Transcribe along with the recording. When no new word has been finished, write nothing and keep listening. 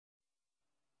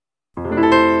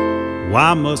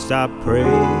Why must I pray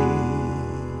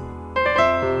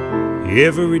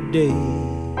every day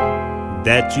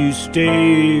that you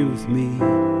stay with me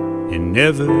and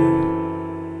never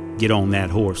get on that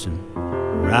horse and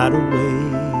ride away?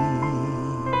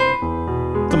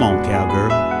 Come on,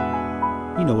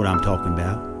 cowgirl, you know what I'm talking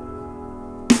about.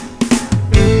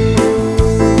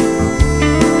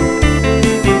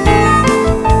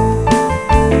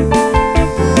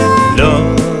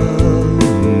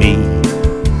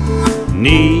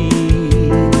 Need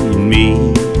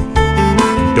me,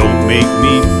 don't make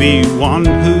me be one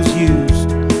who's used.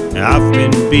 I've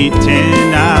been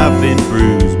beaten, I've been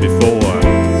bruised before.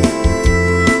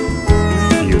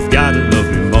 You've gotta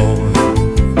love me more.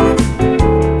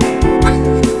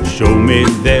 Show me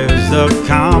there's a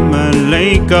common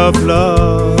link of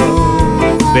love,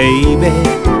 baby.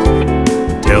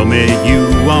 Tell me you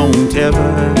won't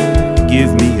ever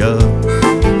give me up,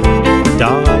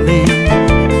 darling.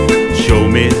 Show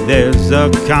me there's a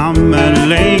common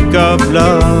link of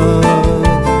love,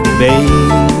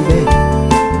 baby.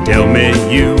 Tell me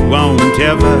you won't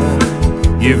ever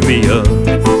give me up.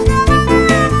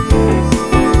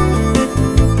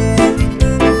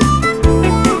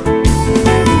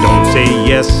 Don't say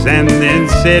yes and then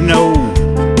say no.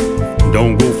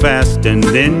 Don't go fast and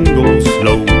then go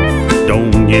slow.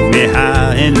 Don't get me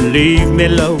high and leave me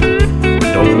low.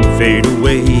 Don't fade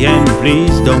away and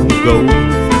please don't go.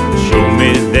 Show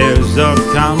me there's a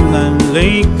common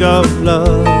link of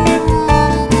love,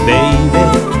 baby.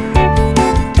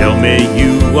 Tell me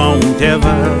you won't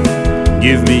ever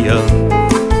give me up,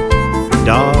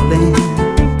 darling.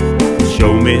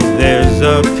 Show me there's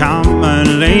a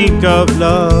common link of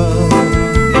love,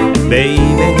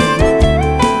 baby.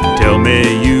 Tell me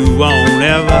you won't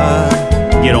ever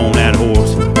get on that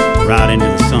horse and ride into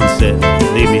the sunset,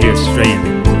 leave me here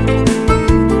stranded.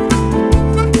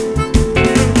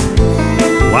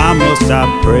 Why must I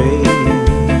pray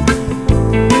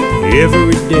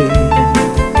every day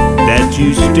that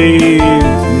you stay with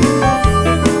me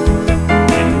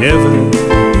and never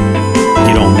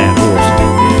get on that horse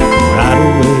and ride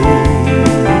away?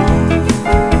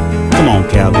 Come on,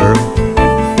 cowgirl,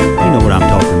 you know what I'm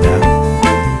talking about.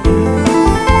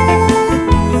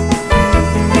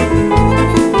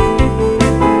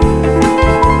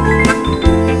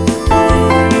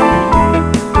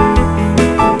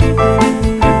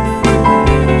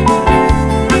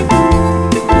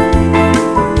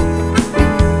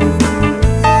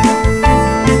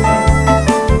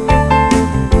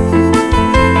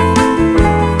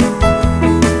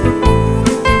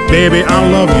 Baby, I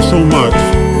love you so much.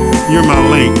 You're my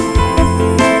link.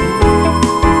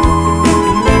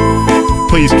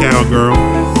 Please, cowgirl,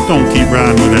 don't keep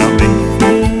riding without me.